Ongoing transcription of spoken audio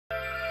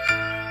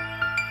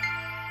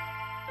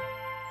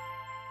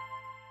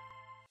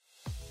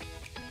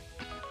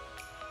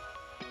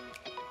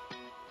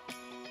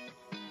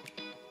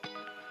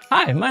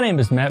Hi, my name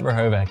is Matt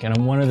Verhoeven, and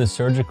I'm one of the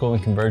surgical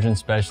and conversion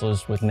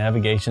specialists with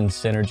Navigation's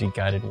Synergy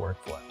Guided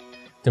Workflow.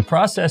 To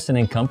process an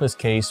Encompass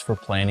case for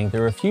planning,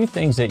 there are a few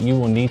things that you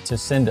will need to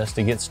send us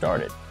to get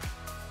started.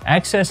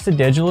 Access to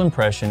digital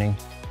impressioning,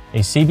 a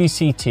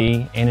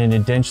CBCT, and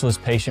an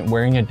edentulous patient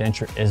wearing a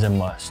denture is a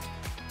must.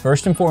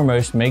 First and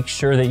foremost, make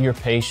sure that your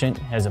patient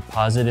has a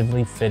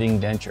positively fitting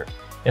denture.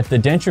 If the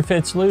denture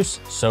fits loose,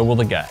 so will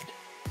the guide.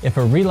 If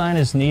a reline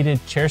is needed,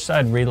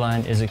 chairside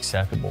reline is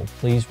acceptable.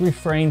 Please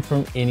refrain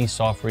from any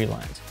soft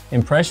relines.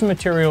 Impression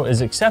material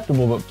is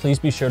acceptable, but please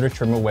be sure to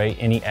trim away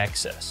any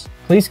excess.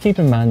 Please keep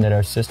in mind that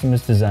our system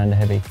is designed to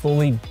have a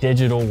fully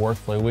digital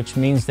workflow, which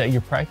means that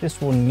your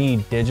practice will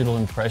need digital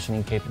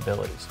impressioning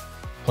capabilities.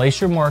 Place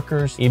your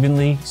markers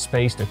evenly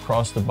spaced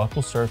across the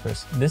buccal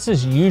surface. This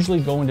is usually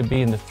going to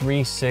be in the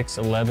 3, 6,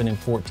 11, and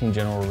 14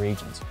 general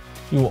regions.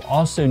 You will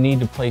also need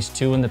to place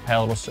 2 in the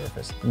palatal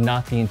surface,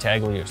 not the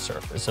intaglio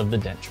surface of the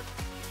denture.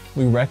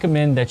 We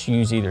recommend that you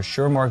use either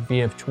SureMark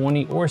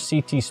VF20 or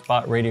CT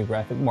spot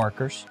radiographic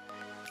markers.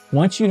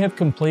 Once you have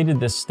completed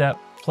this step,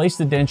 place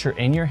the denture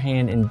in your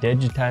hand and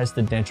digitize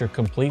the denture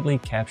completely,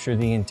 capture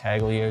the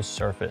intaglio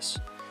surface.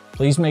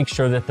 Please make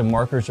sure that the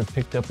markers are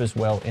picked up as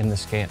well in the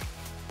scan.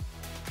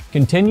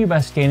 Continue by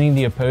scanning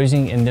the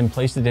opposing and then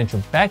place the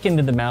denture back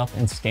into the mouth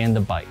and scan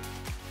the bite.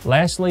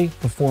 Lastly,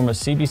 perform a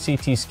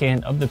CBCT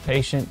scan of the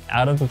patient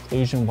out of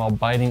occlusion while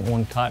biting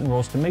on cotton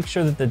rolls to make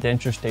sure that the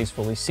denture stays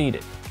fully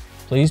seated.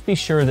 Please be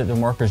sure that the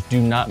markers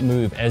do not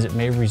move, as it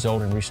may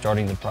result in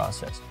restarting the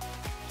process.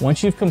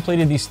 Once you've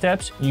completed these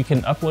steps, you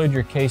can upload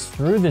your case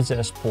through the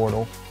Zest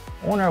portal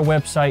on our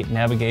website,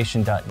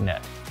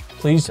 navigation.net.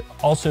 Please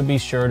also be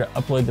sure to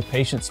upload the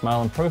patient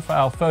smile and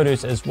profile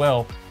photos, as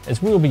well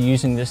as we will be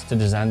using this to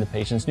design the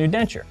patient's new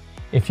denture.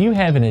 If you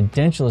have an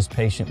edentulous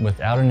patient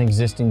without an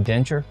existing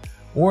denture,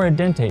 or a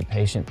dentate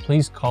patient,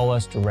 please call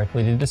us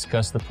directly to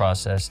discuss the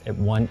process at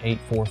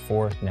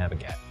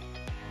 1-844-NAVIGAT.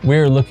 We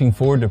are looking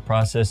forward to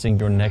processing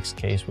your next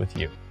case with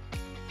you.